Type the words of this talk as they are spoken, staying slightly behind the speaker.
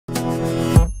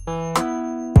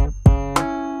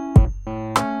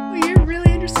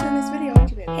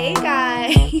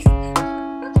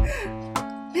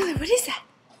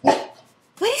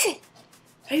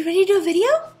Are you ready to do a video?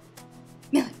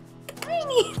 Miller,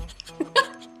 tiny.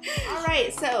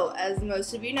 Alright, so as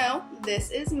most of you know,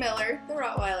 this is Miller, the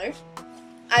Rottweiler.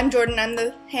 I'm Jordan, I'm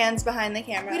the hands behind the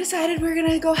camera. We decided we're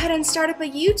gonna go ahead and start up a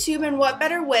YouTube, and what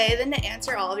better way than to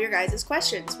answer all of your guys'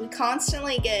 questions. We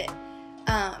constantly get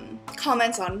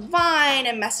comments on Vine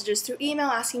and messages through email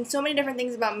asking so many different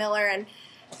things about Miller, and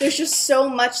there's just so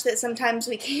much that sometimes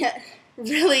we can't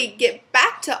really get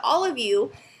back to all of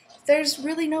you. There's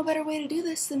really no better way to do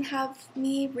this than have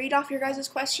me read off your guys'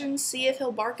 questions, see if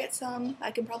he'll bark at some.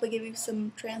 I can probably give you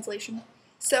some translation.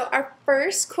 So our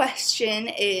first question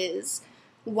is,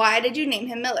 why did you name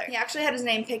him Miller? He actually had his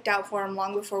name picked out for him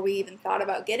long before we even thought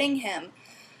about getting him.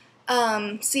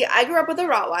 See, I grew up with a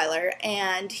Rottweiler,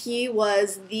 and he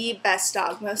was the best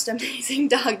dog, most amazing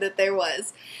dog that there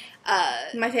was.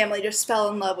 My family just fell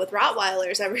in love with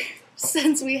Rottweilers ever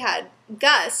since we had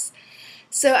Gus.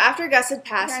 So after Gus had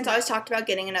passed, my parents always talked about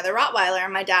getting another Rottweiler,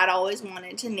 and my dad always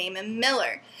wanted to name him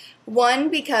Miller. One,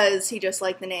 because he just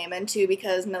liked the name, and two,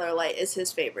 because Miller Lite is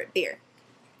his favorite beer.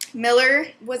 Miller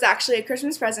was actually a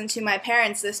Christmas present to my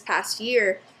parents this past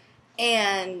year,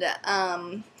 and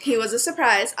he was a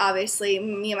surprise, obviously.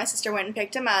 Me and my sister went and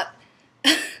picked him up.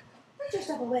 Put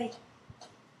yourself away.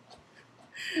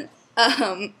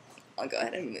 I'll go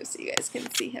ahead and move so you guys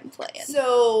can see him playing.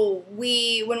 So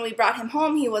when we brought him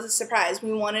home, he was a surprise.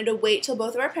 We wanted to wait till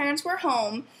both of our parents were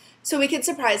home so we could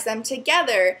surprise them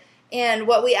together. And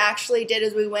what we actually did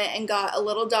is we went and got a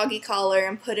little doggy collar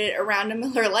and put it around a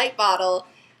Miller Lite bottle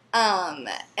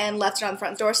and left it on the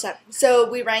front doorstep. So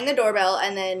we rang the doorbell,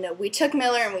 and then we took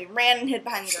Miller and we ran and hid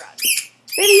behind the garage.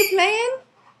 Baby, you playing?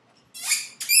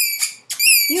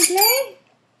 You play?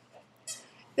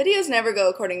 Videos never go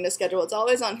according to schedule. It's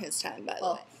always on his time, by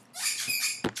the way.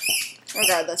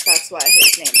 Regardless, that's why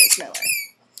his name is Miller.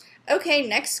 Okay,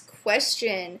 next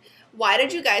question. Why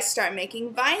did you guys start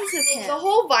making Vines of him? The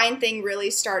whole Vine thing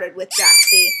really started with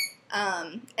Jaxie.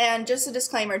 And just a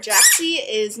disclaimer, Jaxie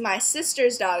is my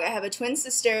sister's dog. I have a twin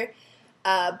sister.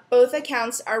 Both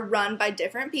accounts are run by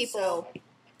different people. So,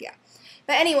 yeah.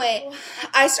 But anyway,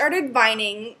 I started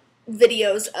Vining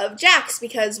videos of Jax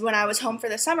because when I was home for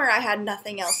the summer, I had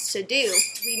nothing else to do.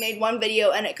 We made one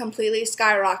video and it completely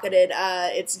skyrocketed.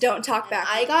 It's Don't Talk Back.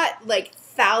 I got like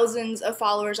thousands of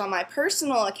followers on my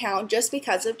personal account just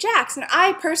because of Jax, and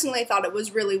I personally thought it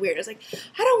was really weird. I was like,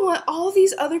 I don't want all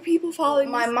these other people following.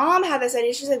 My mom had this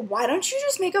idea. She's like, why don't you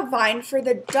just make a Vine for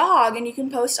the dog and you can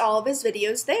post all of his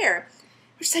videos there?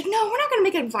 We're just like, no, we're not going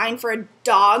to make a Vine for a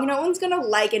dog. No one's going to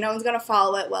like it. No one's going to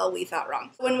follow it. Well, we thought wrong.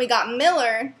 When we got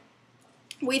Miller,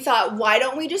 we thought, why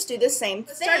don't we just do the same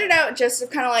thing? It started out just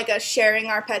kind of like a sharing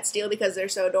our pets deal because they're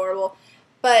so adorable.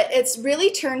 But it's really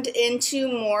turned into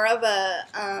more of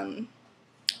a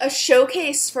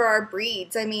showcase for our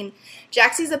breeds. I mean,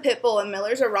 Jaxie's a pit bull and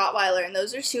Miller's a Rottweiler, and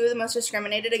those are two of the most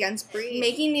discriminated against breeds.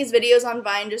 Making these videos on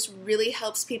Vine just really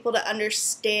helps people to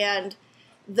understand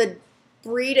the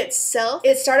breed itself.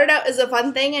 It started out as a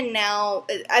fun thing, and now,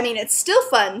 I mean, it's still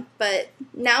fun, but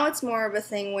now it's more of a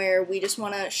thing where we just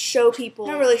want to show people,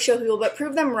 not really show people, but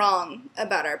prove them wrong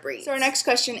about our breed. So our next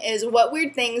question is, what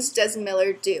weird things does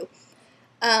Miller do?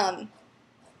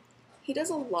 He does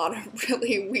a lot of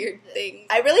really weird things.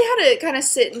 I really had to kind of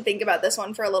sit and think about this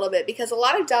one for a little bit because a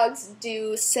lot of dogs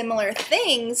do similar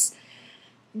things,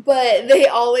 but they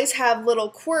always have little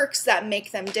quirks that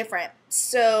make them different.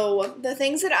 So the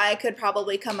things that I could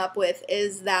probably come up with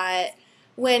is that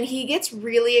when he gets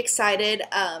really excited,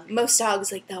 most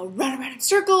dogs, like, they'll run around in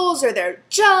circles or they'll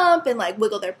jump and like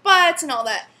wiggle their butts and all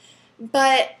that.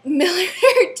 But Miller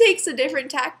takes a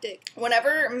different tactic.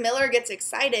 Whenever Miller gets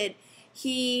excited,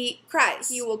 he cries.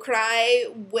 He will cry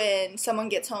when someone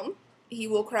gets home. He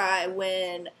will cry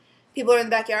when people are in the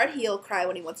backyard. He'll cry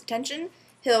when he wants attention.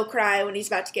 He'll cry when he's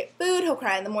about to get food. He'll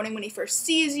cry in the morning when he first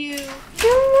sees you.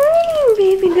 Good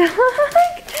morning, baby dog.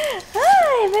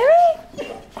 Hi,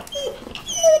 baby.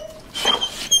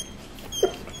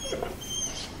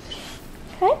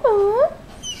 Hi, Mama.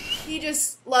 He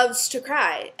just loves to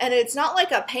cry, and it's not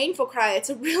like a painful cry. It's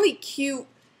a really cute,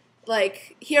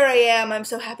 like, here I am, I'm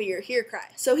so happy you're here cry.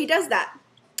 So he does that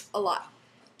a lot.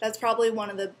 That's probably one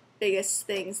of the biggest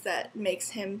things that makes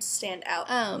him stand out.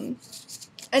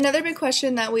 Another big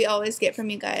question that we always get from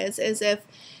you guys is if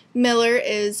Miller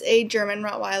is a German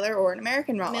Rottweiler or an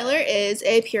American Rottweiler. Miller is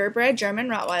a purebred German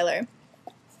Rottweiler.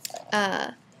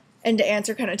 And to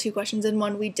answer kind of two questions in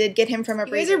one, we did get him from a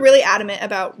breeder. You guys are really adamant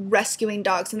about rescuing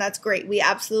dogs, and that's great. We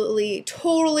absolutely,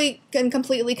 totally, and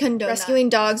completely condone that. Rescuing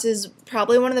dogs is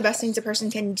probably one of the best things a person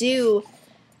can do,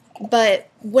 But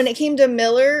when it came to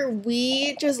Miller,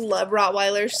 we just love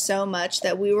Rottweilers so much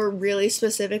that we were really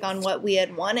specific on what we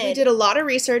had wanted. We did a lot of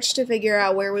research to figure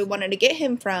out where we wanted to get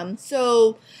him from.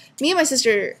 So me and my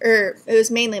sister, or it was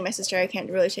mainly my sister, I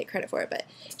can't really take credit for it, but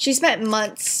she spent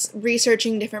months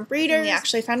researching different breeders. And we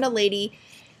actually found a lady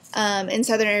in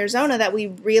southern Arizona that we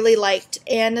really liked.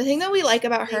 And the thing that we like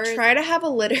about her, try to have a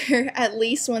litter at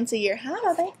least once a year.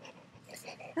 Hi, baby.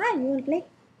 Hi, you want to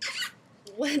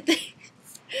play?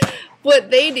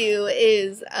 What they do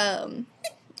is,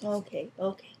 okay,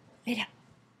 lay down.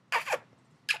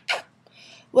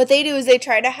 What they do is they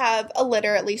try to have a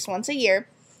litter at least once a year,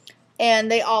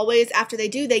 and they always, after they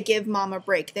do, they give mom a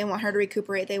break. They want her to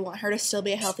recuperate. They want her to still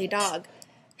be a healthy dog.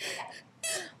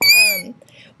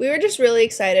 We were just really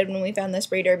excited when we found this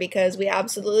breeder because we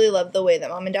absolutely loved the way that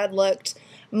mom and dad looked.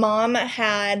 Mom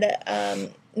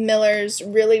had Miller's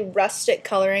really rustic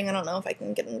coloring. I don't know if I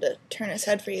can get him to turn his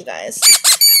head for you guys.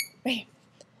 Right.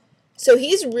 So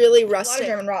he's really rustic. A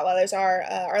lot of German Rottweilers are.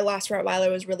 Our last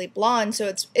Rottweiler was really blonde,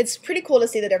 so it's pretty cool to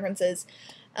see the differences.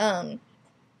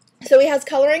 So he has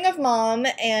coloring of mom,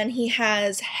 and he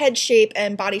has head shape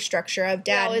and body structure of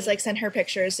dad. I always send her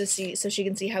pictures to see so she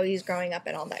can see how he's growing up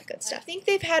and all that good stuff. I think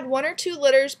they've had 1 or 2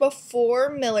 litters before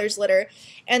Miller's litter,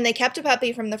 and they kept a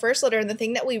puppy from the first litter. And the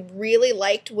thing that we really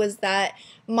liked was that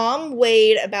mom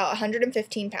weighed about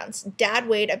 115 pounds, dad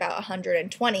weighed about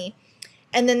 120.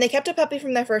 And then they kept a puppy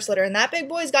from their first litter, and that big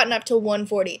boy's gotten up to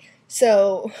 140.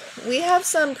 So we have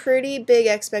some pretty big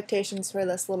expectations for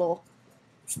this little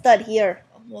stud here.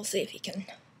 We'll see if he can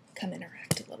come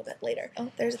interact a little bit later.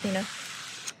 Oh, there's Athena.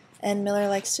 And Miller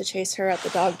likes to chase her out the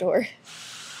dog door.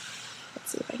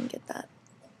 Let's see if I can get that.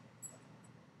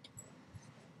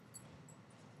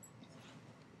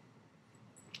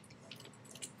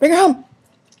 Bring her home.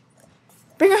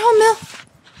 Bring her home, Mill.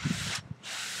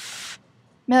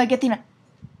 Miller, get Athena.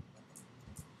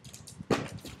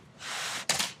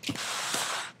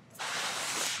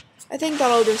 I think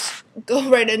that'll just go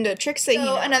right into tricks that he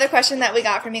knows. Another question that we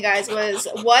got from you guys was,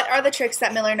 what are the tricks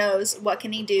that Miller knows? What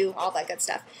can he do? All that good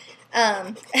stuff.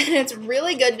 And it's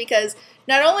really good because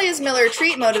not only is Miller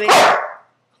treat motivated,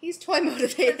 he's toy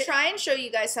motivated. I'll try and show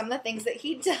you guys some of the things that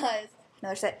he does.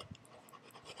 Miller, sit.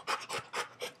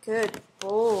 Good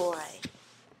boy.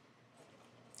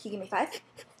 Can you give me 5?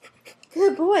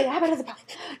 Good boy. How about the paw?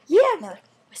 Yeah, Miller.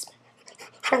 Whisper.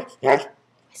 Whisper.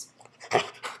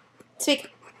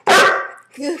 Speak.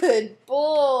 Good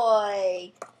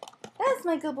boy. That's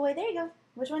my good boy. There you go.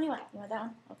 Which one do you want? You want that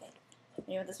one? Okay.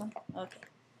 You want this one? Okay.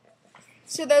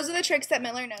 So those are the tricks that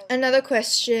Miller knows. Another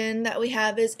question that we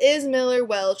have is Miller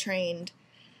well trained?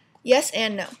 Yes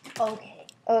and no. Okay.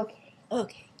 Lay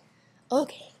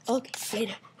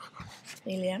down.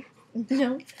 Lay down.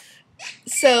 No.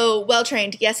 So, well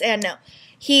trained, yes and no.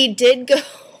 He did go.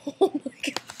 Oh my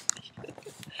God.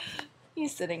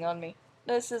 He's sitting on me.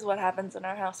 This is what happens in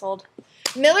our household.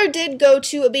 Miller did go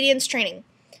to obedience training.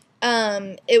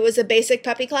 It was a basic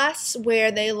puppy class where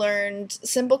they learned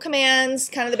simple commands,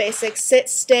 kind of the basics: sit,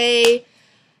 stay,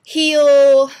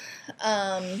 heel,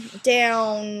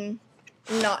 down,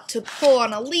 not to pull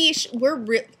on a leash.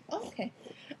 Okay.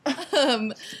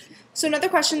 So another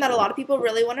question that a lot of people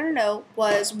really wanted to know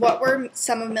was, what were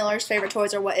some of Miller's favorite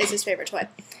toys, or what is his favorite toy?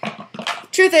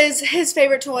 Truth is, his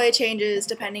favorite toy changes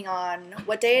depending on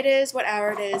what day it is, what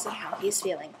hour it is, and how he's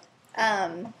feeling.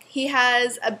 He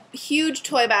has a huge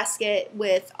toy basket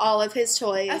with all of his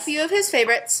toys. A few of his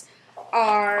favorites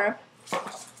are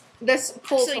this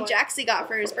pool toy Jaxie got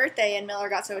for his birthday, and Miller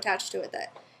got so attached to it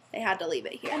that they had to leave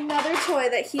it here. Another toy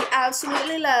that he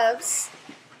absolutely loves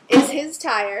is his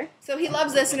tire. So he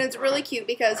loves this, and it's really cute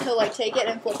because he'll take it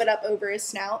and flip it up over his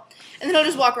snout, and then he'll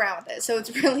just walk around with it. So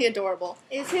it's really adorable.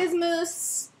 Is his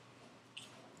moose.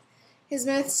 His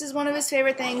moose is one of his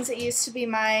favorite things. It used to be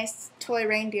my toy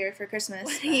reindeer for Christmas.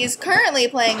 What he's currently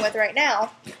playing with right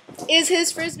now is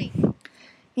his Frisbee.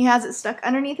 He has it stuck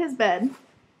underneath his bed.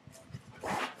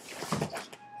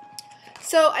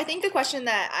 So I think the question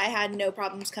that I had no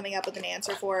problems coming up with an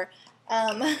answer for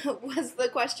was the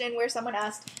question where someone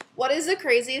asked, what is the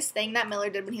craziest thing that Miller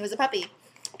did when he was a puppy?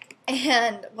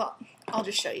 And, well, I'll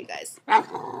just show you guys.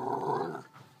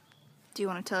 Do you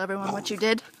want to tell everyone what you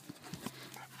did?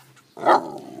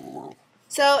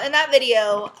 So in that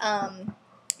video,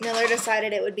 Miller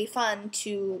decided it would be fun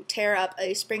to tear up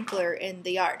a sprinkler in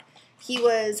the yard. He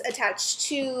was attached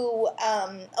to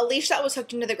a leash that was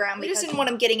hooked into the ground. We just didn't want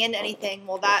him getting into anything.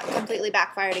 Well, that completely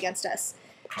backfired against us.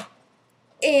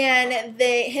 And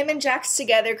him and Jax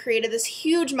together created this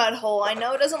huge mud hole. I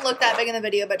know it doesn't look that big in the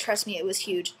video, but trust me, it was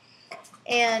huge.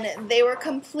 And they were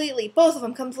both of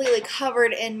them completely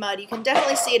covered in mud. You can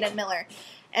definitely see it in Miller.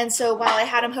 And so while I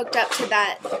had him hooked up to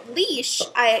that leash,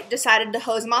 I decided to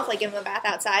hose him off, like give him a bath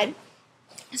outside.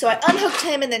 So I unhooked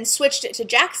him and then switched it to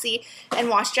Jaxie and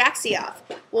washed Jaxie off.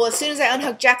 Well, as soon as I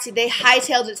unhooked Jaxie, they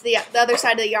hightailed it to the other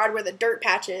side of the yard where the dirt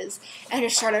patch is and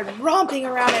just started romping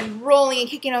around and rolling and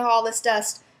kicking up all this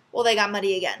dust. Well, they got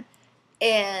muddy again.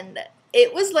 And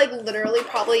it was like literally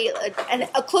probably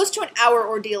a close to an hour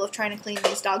ordeal of trying to clean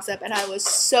these dogs up, and I was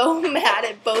so mad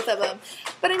at both of them.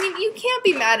 But I mean, you can't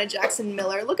be mad at Jackson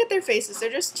Miller. Look at their faces. They're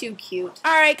just too cute.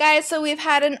 Alright guys, so we've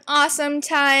had an awesome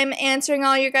time answering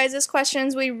all your guys'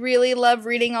 questions. We really love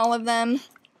reading all of them.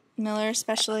 Miller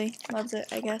especially loves it,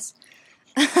 I guess.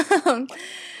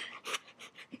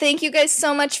 Thank you guys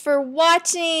so much for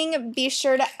watching. Be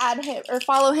sure to add him or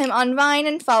follow him on Vine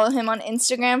and follow him on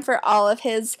Instagram for all of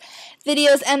his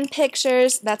videos and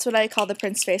pictures. That's what I call the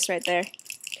prince face right there,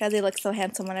 because he looks so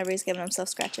handsome whenever he's giving himself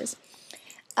scratches.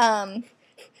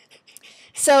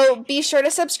 So be sure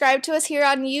to subscribe to us here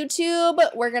on YouTube.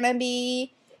 We're going to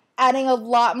be adding a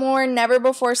lot more never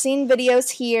before seen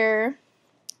videos here.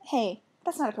 Hey,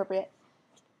 that's not appropriate.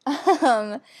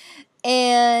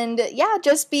 And yeah,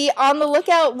 just be on the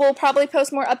lookout. We'll probably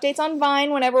post more updates on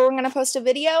Vine whenever we're going to post a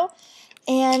video.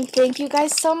 And thank you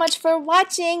guys so much for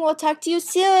watching. We'll talk to you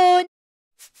soon.